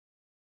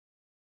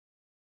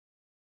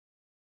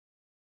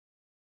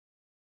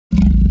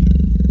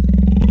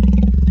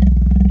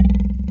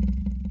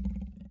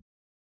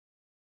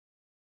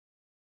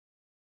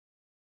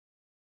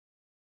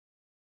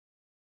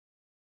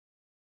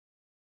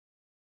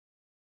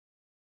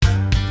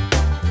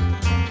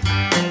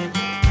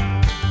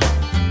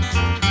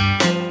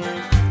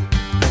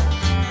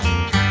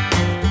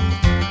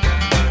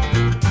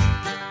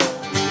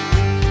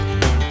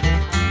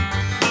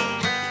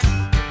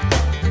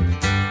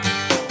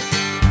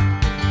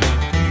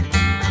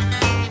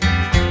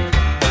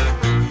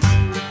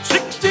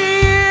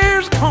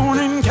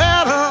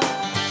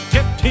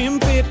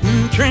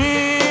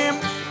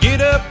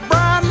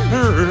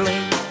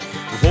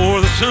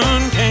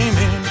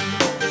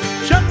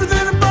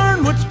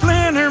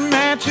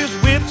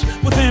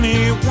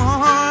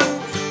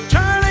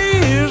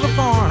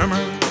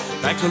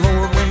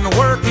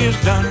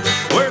done,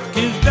 work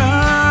is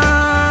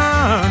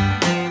done.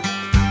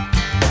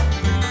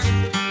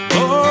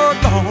 Lord,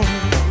 Lord.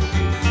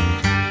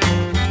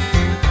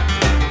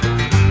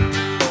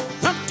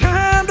 Now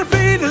time to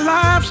feed the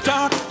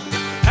livestock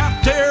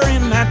out there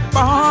in that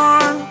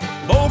barn.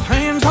 Both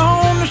hands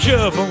on the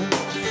shovel,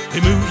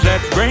 he moves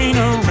that grain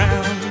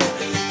around.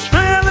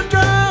 Smell of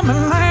dry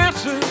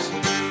molasses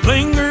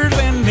lingers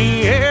in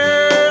the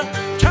air.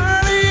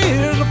 Charlie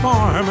is a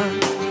farmer,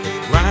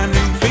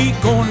 grinding feet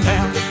going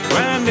down,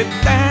 grind it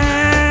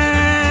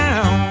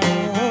down.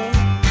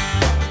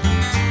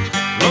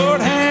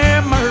 Lord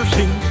have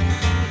mercy.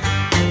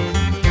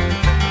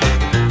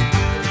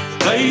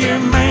 Play your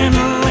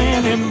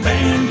mandolin and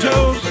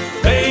banjos,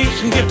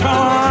 bass and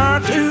guitar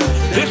too.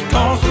 This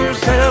calls for a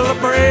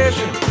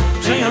celebration.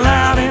 Sing it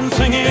loud and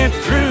sing it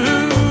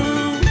true.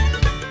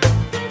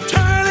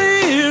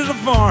 Charlie is a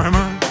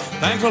farmer,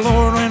 thanks the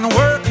Lord when the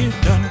work is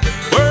done.